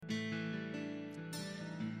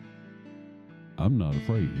I'm not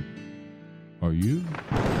afraid. Are you?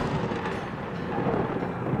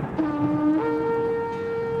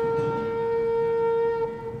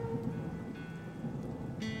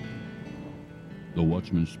 The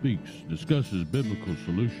Watchman Speaks discusses biblical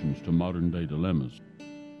solutions to modern-day dilemmas.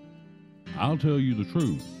 I'll tell you the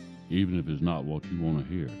truth, even if it's not what you want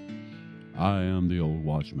to hear. I am the old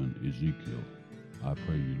watchman, Ezekiel. I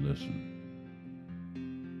pray you listen.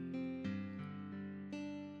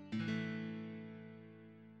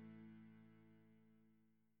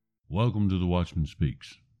 Welcome to The Watchman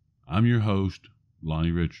Speaks. I'm your host,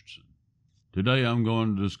 Lonnie Richardson. Today I'm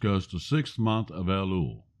going to discuss the 6th month of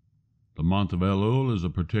Elul. The month of Elul is a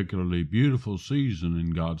particularly beautiful season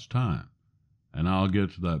in God's time, and I'll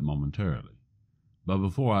get to that momentarily. But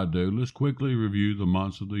before I do, let's quickly review the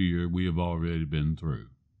months of the year we have already been through.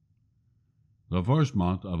 The first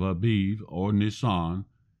month of Aviv, or Nisan,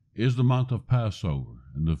 is the month of Passover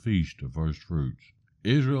and the Feast of First Fruits.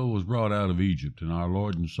 Israel was brought out of Egypt, and our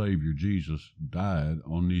Lord and Savior Jesus died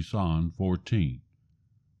on Nisan 14,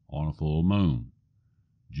 on a full moon.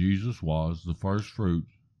 Jesus was the first fruit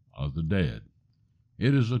of the dead.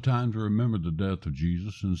 It is a time to remember the death of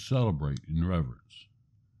Jesus and celebrate in reverence.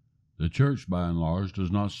 The church, by and large, does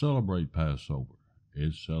not celebrate Passover.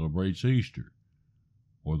 It celebrates Easter,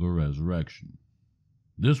 or the resurrection.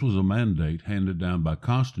 This was a mandate handed down by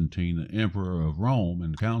Constantine, the Emperor of Rome,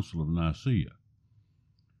 in the Council of Nicaea.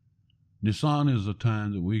 Nisan is the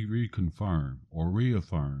time that we reconfirm or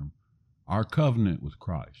reaffirm our covenant with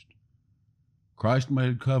Christ. Christ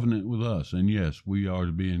made a covenant with us, and yes, we are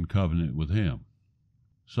to be in covenant with Him.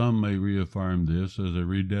 Some may reaffirm this as a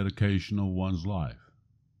rededication of one's life.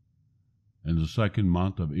 In the second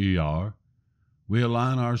month of Iyar, we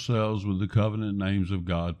align ourselves with the covenant names of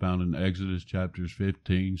God found in Exodus chapters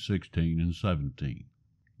 15, 16, and 17.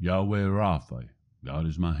 Yahweh Rapha, God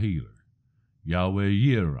is my healer. Yahweh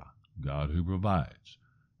Yireh, God who provides.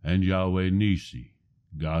 And Yahweh Nisi,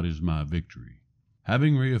 God is my victory.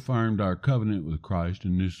 Having reaffirmed our covenant with Christ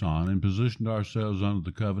in Nisan and positioned ourselves under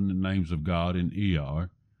the covenant names of God in Iyar,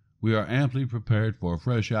 we are amply prepared for a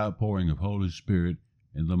fresh outpouring of Holy Spirit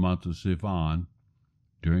in the month of Sivan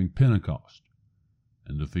during Pentecost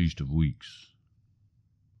and the Feast of Weeks.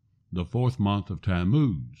 The 4th month of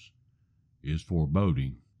Tammuz is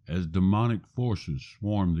foreboding as demonic forces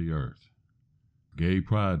swarm the earth. Gay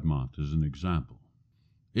Pride Month is an example.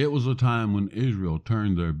 It was a time when Israel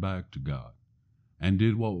turned their back to God and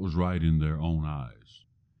did what was right in their own eyes.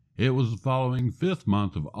 It was the following 5th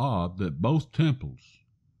month of Ab that both temples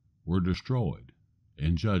were destroyed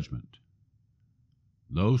in judgment.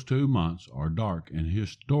 Those 2 months are dark and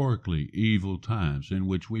historically evil times in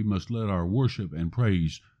which we must let our worship and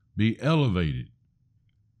praise be elevated.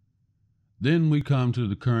 Then we come to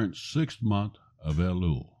the current 6th month of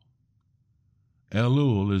Elul.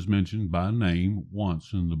 Elul is mentioned by name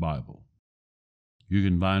once in the Bible. You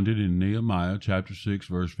can find it in Nehemiah chapter 6,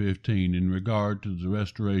 verse 15, in regard to the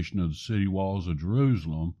restoration of the city walls of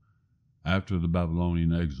Jerusalem after the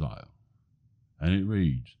Babylonian exile. And it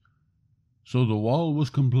reads, "So the wall was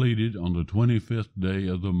completed on the 25th day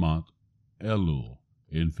of the month Elul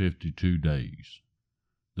in 52 days.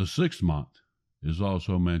 The 6th month is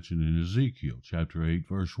also mentioned in Ezekiel chapter 8,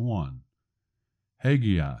 verse 1.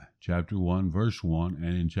 Haggai, chapter 1, verse 1,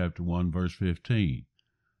 and in chapter 1, verse 15,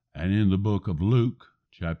 and in the book of Luke,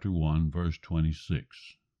 chapter 1, verse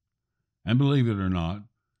 26. And believe it or not,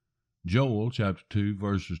 Joel, chapter 2,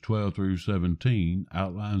 verses 12 through 17,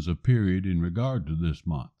 outlines a period in regard to this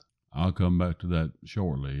month. I'll come back to that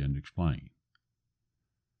shortly and explain.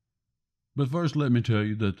 But first let me tell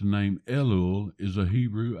you that the name Elul is a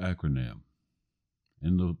Hebrew acronym.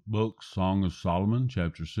 In the book Song of Solomon,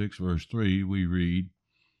 chapter 6, verse 3, we read,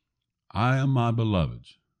 "I am my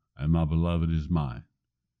beloved's, and my beloved is mine.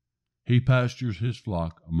 He pastures his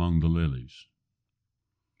flock among the lilies."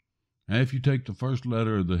 And if you take the first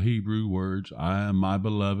letter of the Hebrew words, "I am my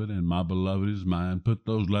beloved, and my beloved is mine," put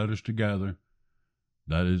those letters together,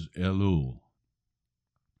 that is Elul.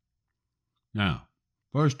 Now,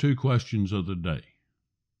 first 2 questions of the day.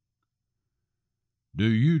 Do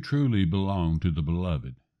you truly belong to the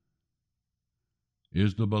beloved?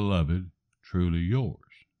 Is the beloved truly yours?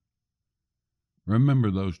 Remember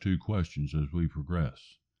those 2 questions as we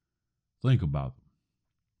progress. Think about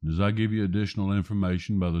them. As I give you additional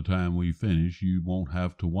information by the time we finish, you won't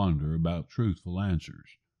have to wonder about truthful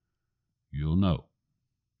answers. You'll know.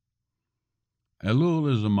 Elul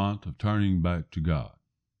is a month of turning back to God.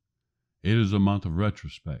 It is a month of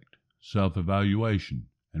retrospect, self-evaluation,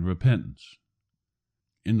 and repentance.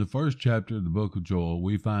 In the first chapter of the book of Joel,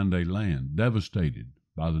 we find a land devastated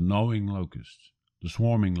by the gnawing locusts, the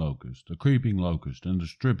swarming locust, the creeping locust, and the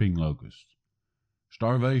stripping locust.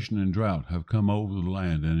 Starvation and drought have come over the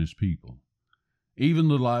land and its people. Even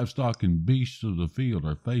the livestock and beasts of the field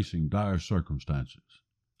are facing dire circumstances.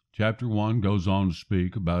 Chapter 1 goes on to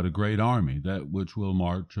speak about a great army, that which will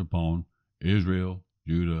march upon Israel,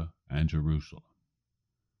 Judah, and Jerusalem.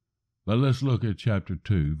 But let's look at chapter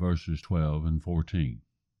 2, verses 12 and 14.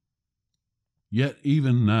 Yet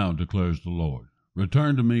even now, declares the Lord,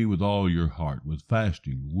 return to me with all your heart, with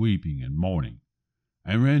fasting, weeping, and mourning,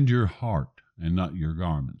 and rend your heart and not your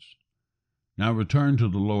garments. Now return to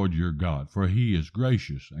the Lord your God, for he is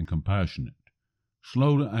gracious and compassionate,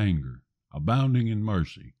 slow to anger, abounding in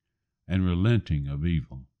mercy, and relenting of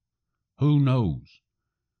evil. Who knows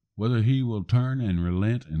whether he will turn and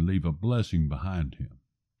relent and leave a blessing behind him,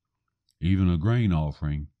 even a grain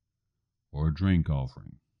offering or a drink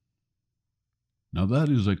offering? Now that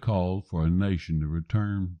is a call for a nation to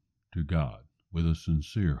return to God with a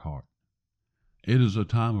sincere heart. It is a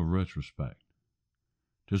time of retrospect,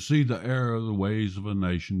 to see the error of the ways of a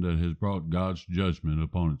nation that has brought God's judgment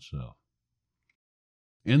upon itself.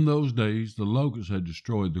 In those days the locusts had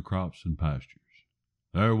destroyed the crops and pastures.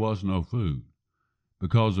 There was no food.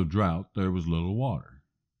 Because of drought, there was little water.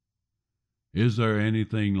 Is there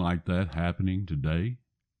anything like that happening today?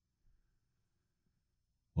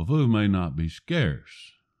 Well, food may not be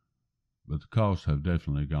scarce, but the costs have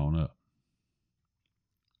definitely gone up.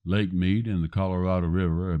 Lake Mead and the Colorado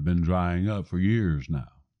River have been drying up for years now.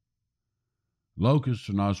 Locusts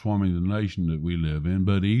are not swarming the nation that we live in,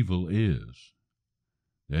 but evil is.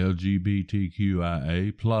 The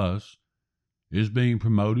LGBTQIA plus is being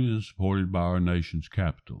promoted and supported by our nation's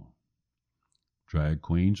capital. Drag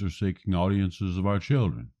queens are seeking audiences of our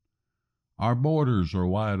children. Our borders are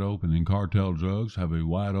wide open, and cartel drugs have a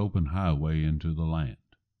wide open highway into the land.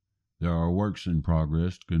 There are works in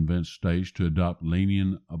progress to convince states to adopt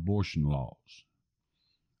lenient abortion laws.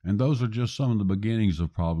 And those are just some of the beginnings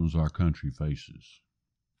of problems our country faces.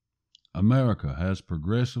 America has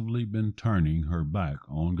progressively been turning her back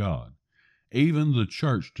on God. Even the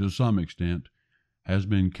church, to some extent, has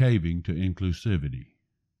been caving to inclusivity.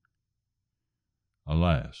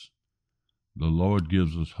 Alas, the Lord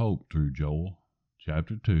gives us hope through Joel,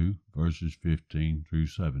 chapter 2, verses 15 through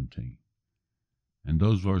 17. And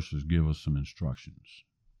those verses give us some instructions.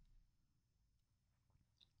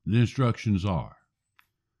 The instructions are: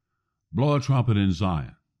 blow a trumpet in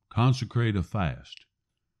Zion, consecrate a fast,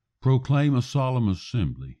 proclaim a solemn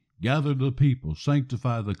assembly, gather the people,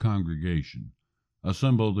 sanctify the congregation,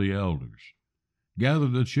 assemble the elders, gather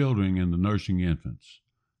the children and the nursing infants.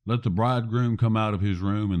 Let the bridegroom come out of his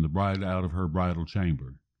room and the bride out of her bridal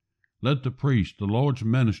chamber. Let the priests, the Lord's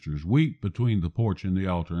ministers, weep between the porch and the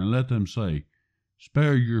altar, and let them say,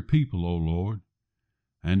 spare your people, O Lord,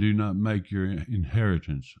 and do not make your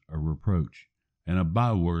inheritance a reproach and a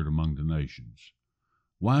byword among the nations.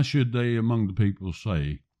 Why should they among the people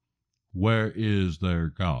say, where is their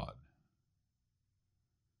God?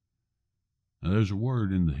 Now, there's a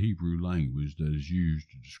word in the Hebrew language that is used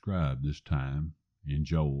to describe this time in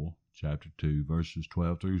Joel chapter 2, verses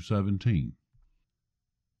 12 through 17.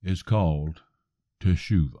 It's called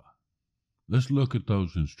teshuvah. Let's look at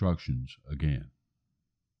those instructions again.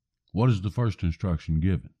 What is the first instruction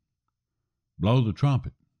given? Blow the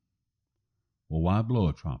trumpet. Well, why blow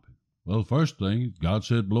a trumpet? Well, the first thing, God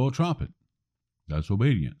said blow a trumpet. That's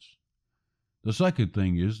obedience. The second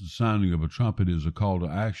thing is the sounding of a trumpet is a call to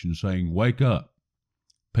action saying, wake up,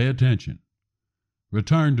 pay attention,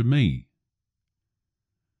 return to me.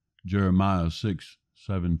 Jeremiah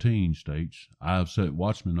 6:17 states, I have set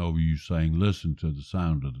watchmen over you, saying, listen to the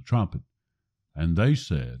sound of the trumpet. And they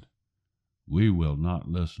said, we will not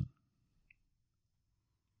listen.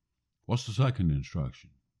 What's the second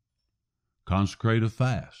instruction? Consecrate a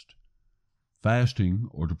fast. Fasting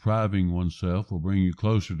or depriving oneself will bring you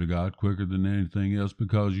closer to God quicker than anything else,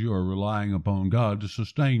 because you are relying upon God to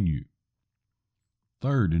sustain you.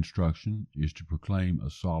 Third instruction is to proclaim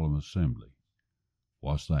a solemn assembly.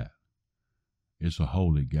 What's that? It's a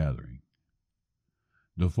holy gathering.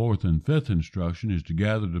 The fourth and fifth instruction is to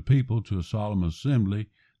gather the people to a solemn assembly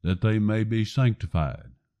that they may be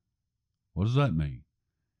sanctified. What does that mean?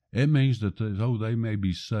 It means that they may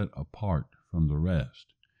be set apart from the rest.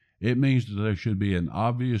 It means that there should be an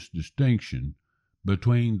obvious distinction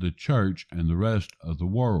between the church and the rest of the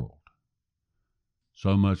world.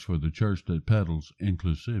 So much for the church that peddles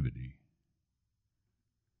inclusivity.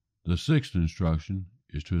 The sixth instruction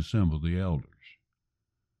is to assemble the elders.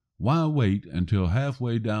 Why wait until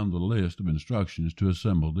halfway down the list of instructions to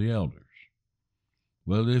assemble the elders?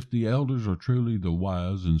 Well, if the elders are truly the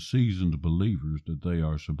wise and seasoned believers that they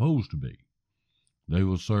are supposed to be, They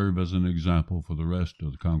will serve as an example for the rest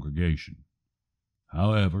of the congregation.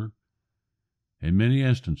 However, in many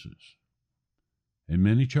instances, in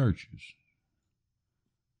many churches,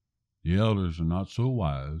 the elders are not so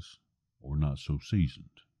wise or not so seasoned.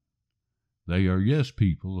 They are yes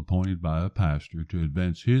people appointed by a pastor to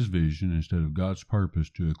advance his vision instead of God's purpose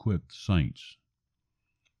to equip the saints.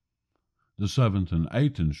 The 7th and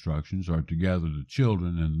 8th instructions are to gather the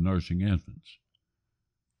children and the nursing infants.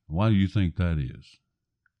 Why do you think that is?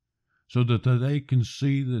 So that they can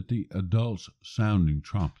see that the adults sounding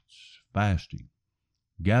trumpets, fasting,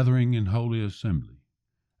 gathering in holy assembly,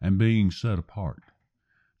 and being set apart.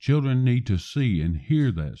 Children need to see and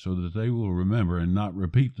hear that so that they will remember and not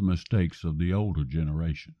repeat the mistakes of the older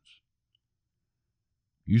generations.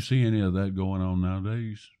 You see any of that going on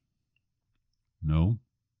nowadays? No,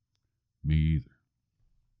 me either.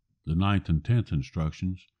 The 9th and 10th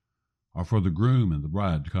instructions are for the groom and the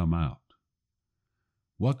bride to come out.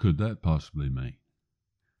 What could that possibly mean?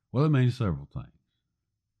 Well, it means several things.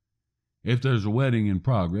 If there's a wedding in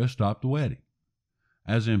progress, stop the wedding.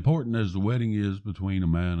 As important as the wedding is between a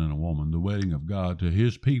man and a woman, the wedding of God to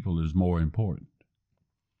his people is more important.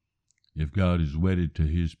 If God is wedded to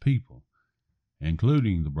his people,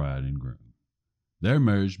 including the bride and groom, their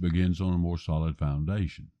marriage begins on a more solid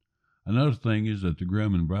foundation. Another thing is that the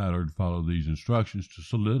groom and bride are to follow these instructions to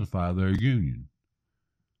solidify their union.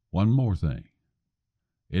 One more thing.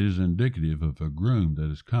 It is indicative of a groom that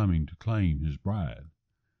is coming to claim his bride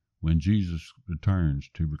when Jesus returns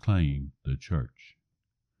to reclaim the church.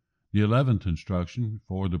 The 11th instruction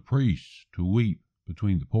for the priests to weep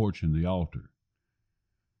between the porch and the altar.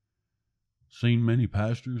 Seen many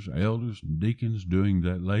pastors, elders, and deacons doing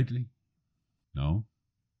that lately? No,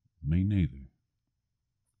 me neither.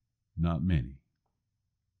 Not many.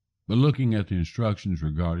 But looking at the instructions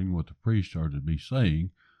regarding what the priests are to be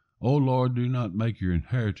saying, O Lord, do not make your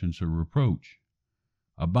inheritance a reproach,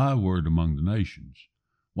 a byword among the nations.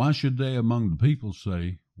 Why should they among the people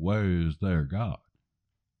say, where is their God?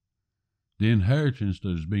 The inheritance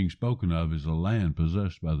that is being spoken of is a land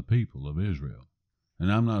possessed by the people of Israel.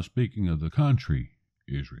 And I'm not speaking of the country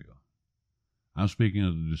Israel. I'm speaking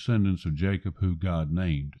of the descendants of Jacob who God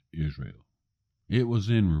named Israel. It was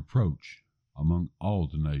in reproach among all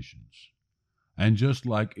the nations. And just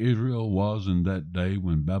like Israel was in that day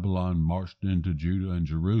when Babylon marched into Judah and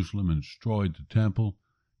Jerusalem and destroyed the temple,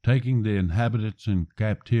 taking the inhabitants in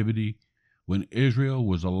captivity, when Israel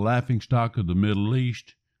was a laughingstock of the Middle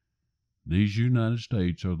East, these United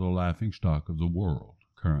States are the laughingstock of the world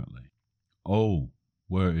currently. Oh,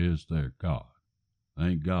 where is their God?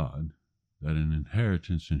 Thank God that an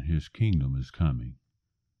inheritance in his kingdom is coming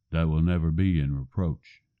that will never be in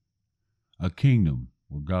reproach. A kingdom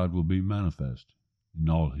where God will be manifest in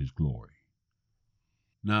all his glory.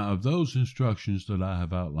 Now, of those instructions that I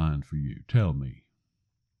have outlined for you, tell me,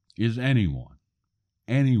 is anyone,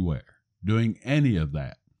 anywhere, doing any of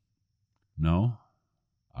that? No,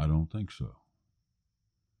 I don't think so.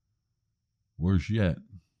 Worse yet,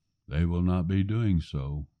 they will not be doing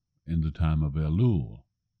so in the time of Elul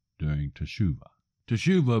during Teshuvah.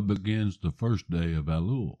 Teshuvah begins the first day of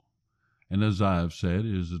Elul, and as I have said,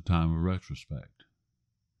 is a time of retrospect.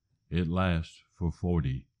 It lasts for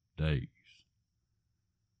 40 days.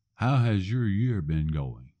 How has your year been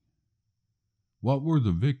going? What were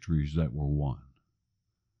the victories that were won?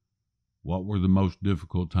 What were the most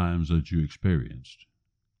difficult times that you experienced?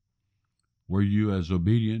 Were you as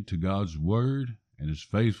obedient to God's word and as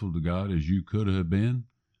faithful to God as you could have been?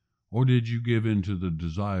 Or did you give in to the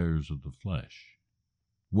desires of the flesh?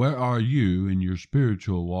 Where are you in your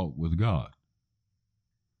spiritual walk with God?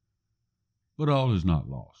 But all is not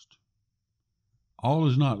lost. All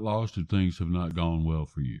is not lost if things have not gone well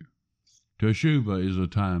for you. Teshuvah is a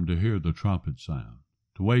time to hear the trumpet sound,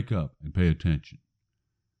 to wake up and pay attention.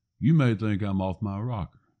 You may think I'm off my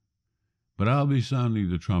rocker, but I'll be sounding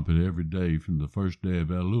the trumpet every day from the first day of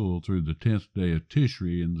Elul through the 10th day of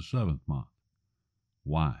Tishri in the 7th month.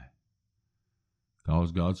 Why?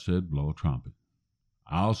 Because God said, blow a trumpet.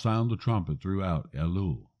 I'll sound the trumpet throughout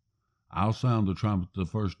Elul. I'll sound the trumpet the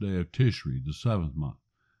first day of Tishri, the 7th month.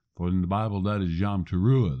 For in the Bible that is Yom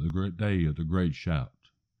Teruah, the great day of the great shout.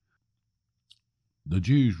 The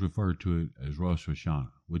Jews refer to it as Rosh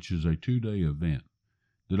Hashanah, which is a 2-day event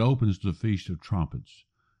that opens the Feast of Trumpets,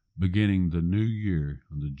 beginning the new year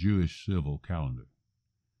on the Jewish civil calendar.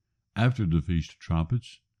 After the Feast of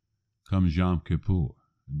Trumpets comes Yom Kippur,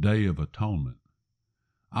 a day of atonement.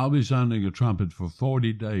 I'll be sounding a trumpet for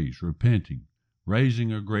 40 days, repenting,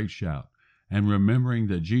 raising a great shout, and remembering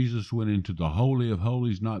that Jesus went into the Holy of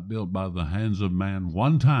Holies not built by the hands of man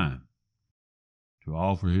one time to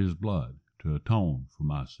offer his blood to atone for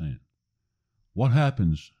my sin. What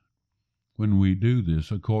happens when we do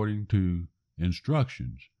this according to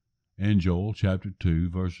instructions in Joel chapter 2,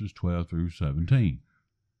 verses 12 through 17?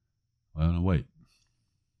 Well, no, wait.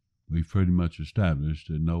 We've pretty much established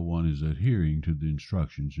that no one is adhering to the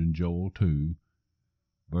instructions in Joel 2,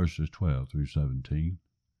 verses 12 through 17.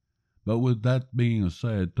 But with that being a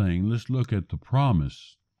sad thing, let's look at the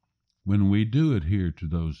promise when we do adhere to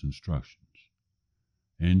those instructions.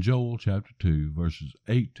 In Joel chapter 2, verses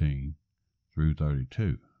 18 through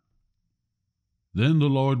 32. Then the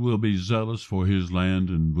Lord will be zealous for his land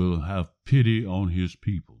and will have pity on his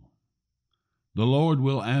people. The Lord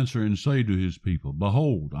will answer and say to his people,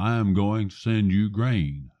 Behold, I am going to send you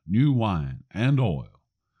grain, new wine, and oil,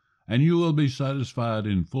 and you will be satisfied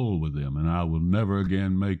in full with them, and I will never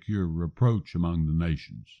again make your reproach among the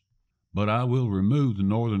nations. But I will remove the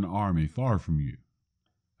northern army far from you,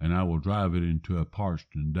 and I will drive it into a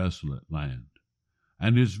parched and desolate land,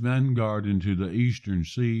 and its vanguard into the eastern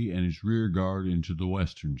sea, and its rear guard into the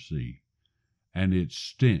western sea. And its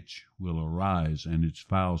stench will arise, and its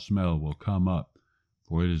foul smell will come up,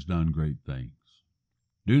 for it has done great things.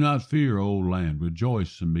 Do not fear, O land,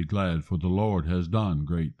 rejoice and be glad, for the Lord has done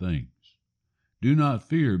great things. Do not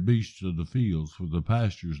fear, beasts of the fields, for the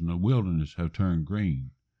pastures and the wilderness have turned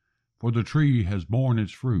green. For the tree has borne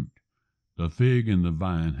its fruit, the fig and the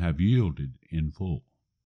vine have yielded in full.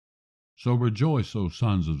 So rejoice, O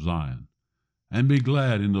sons of Zion, and be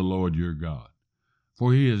glad in the Lord your God.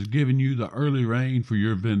 For he has given you the early rain for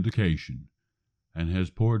your vindication, and has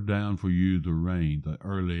poured down for you the rain, the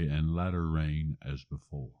early and latter rain as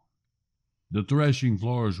before. The threshing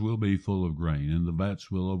floors will be full of grain, and the vats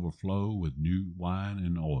will overflow with new wine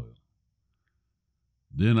and oil.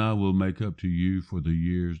 Then I will make up to you for the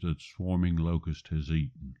years that swarming locust has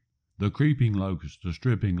eaten, the creeping locust, the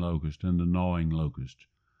stripping locust, and the gnawing locust,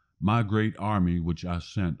 my great army which I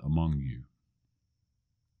sent among you.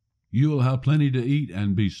 You will have plenty to eat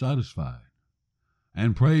and be satisfied,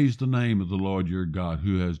 and praise the name of the Lord your God,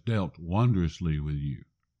 who has dealt wondrously with you.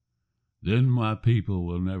 Then my people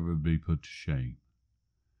will never be put to shame.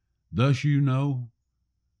 Thus you know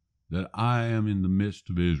that I am in the midst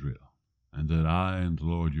of Israel, and that I am the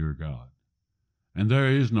Lord your God, and there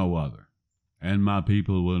is no other, and my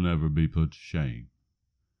people will never be put to shame.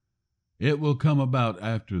 It will come about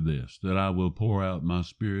after this that I will pour out my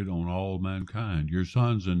spirit on all mankind. Your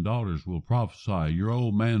sons and daughters will prophesy, your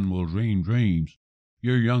old men will dream dreams,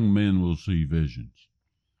 your young men will see visions.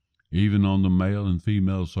 Even on the male and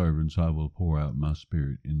female servants I will pour out my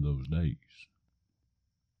spirit in those days.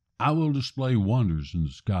 I will display wonders in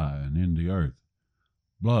the sky and in the earth,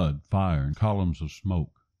 blood, fire, and columns of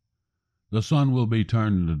smoke. The sun will be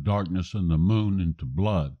turned into darkness and the moon into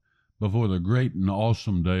blood, before the great and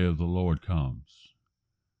awesome day of the Lord comes.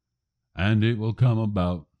 And it will come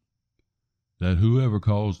about that whoever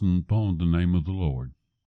calls upon the name of the Lord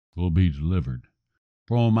will be delivered.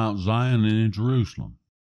 For on Mount Zion and in Jerusalem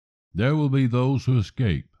there will be those who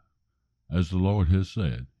escape, as the Lord has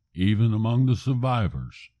said, even among the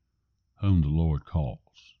survivors whom the Lord calls.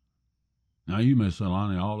 Now you may say,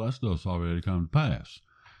 Lonnie, all that stuff's already come to pass.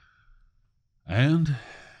 And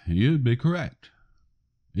you'd be correct.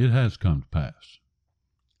 It has come to pass.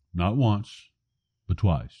 Not once, but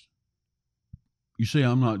twice. You see,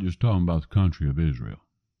 I'm not just talking about the country of Israel.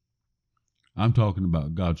 I'm talking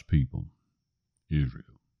about God's people,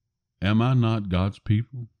 Israel. Am I not God's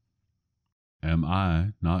people? Am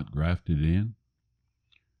I not grafted in?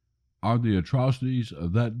 Are the atrocities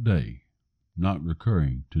of that day not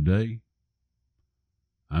recurring today?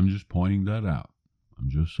 I'm just pointing that out. I'm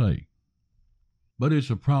just saying. But it's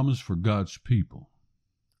a promise for God's people.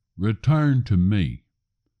 Return to me.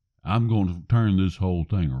 I'm going to turn this whole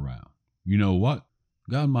thing around. You know what?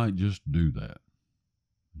 God might just do that.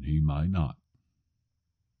 And he might not.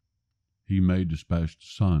 He may dispatch the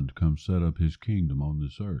Son to come set up his kingdom on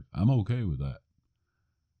this earth. I'm okay with that.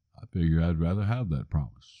 I figure I'd rather have that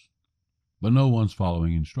promise. But no one's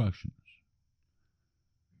following instructions.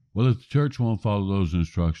 Well, if the church won't follow those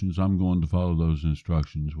instructions, I'm going to follow those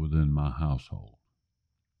instructions within my household.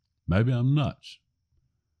 Maybe I'm nuts.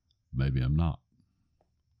 Maybe I'm not.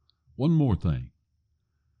 One more thing.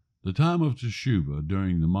 The time of Teshuvah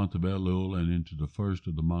during the month of Elul and into the first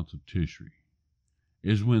of the month of Tishri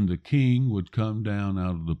is when the king would come down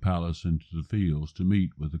out of the palace into the fields to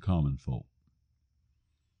meet with the common folk.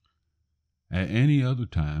 At any other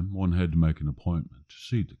time, one had to make an appointment to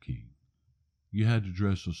see the king. You had to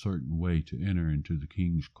dress a certain way to enter into the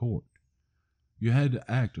king's court. You had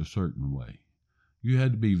to act a certain way. You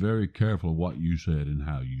had to be very careful of what you said and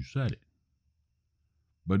how you said it.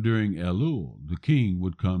 But during Elul, the king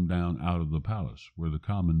would come down out of the palace where the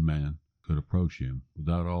common man could approach him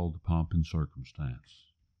without all the pomp and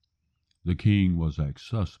circumstance. The king was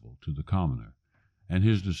accessible to the commoner, and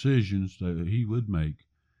his decisions that he would make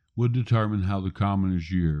would determine how the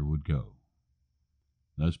commoner's year would go.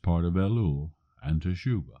 That's part of Elul and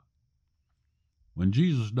Teshuvah. When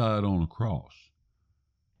Jesus died on a cross,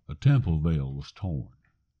 a temple veil was torn,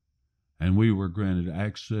 and we were granted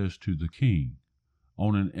access to the King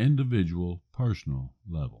on an individual, personal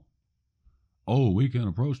level. Oh, we can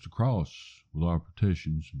approach the cross with our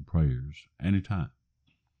petitions and prayers anytime.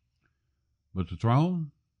 But the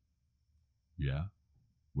throne? Yeah,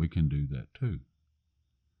 we can do that too.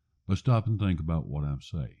 But stop and think about what I'm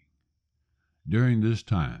saying. During this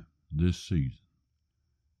time, this season,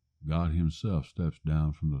 God himself steps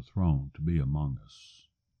down from the throne to be among us.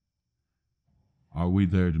 Are we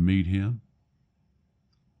there to meet him?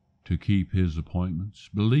 To keep his appointments?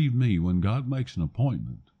 Believe me, when God makes an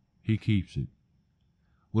appointment, he keeps it.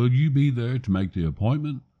 Will you be there to make the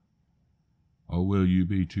appointment? Or will you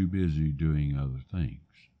be too busy doing other things?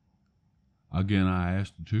 Again, I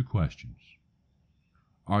ask the two questions.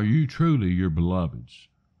 Are you truly your beloved's?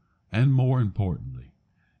 And more importantly,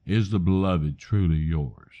 is the beloved truly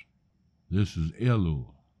yours? This is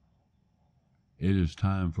Elul. It is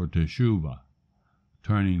time for Teshuvah,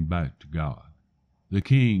 turning back to God. The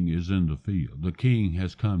King is in the field. The King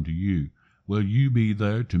has come to you. Will you be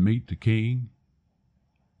there to meet the King?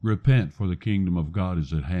 Repent, for the kingdom of God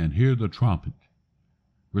is at hand. Hear the trumpet.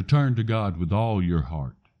 Return to God with all your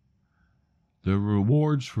heart. The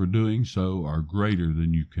rewards for doing so are greater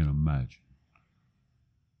than you can imagine.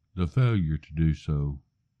 The failure to do so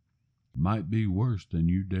might be worse than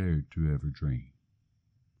you dared to ever dream.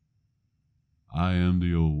 I am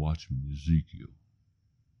the old watchman Ezekiel.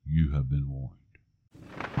 You have been warned.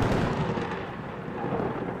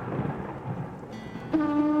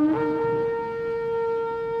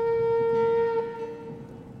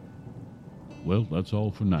 Well, that's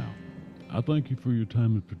all for now. I thank you for your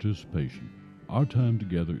time and participation. Our time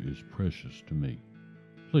together is precious to me.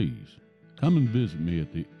 Please, come and visit me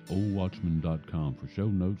at theoldwatchman.com for show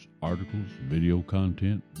notes, articles, video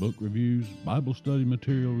content, book reviews, Bible study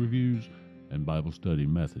material reviews, and Bible study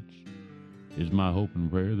methods. It's my hope and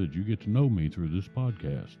prayer that you get to know me through this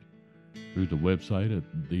podcast. Through the website at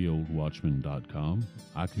theoldwatchman.com,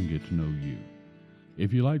 I can get to know you.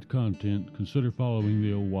 If you like the content, consider following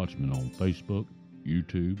The Old Watchman on Facebook,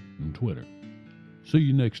 YouTube, and Twitter. See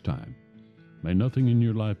you next time. May nothing in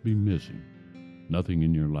your life be missing. Nothing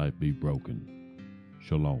in your life be broken.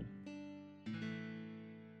 Shalom.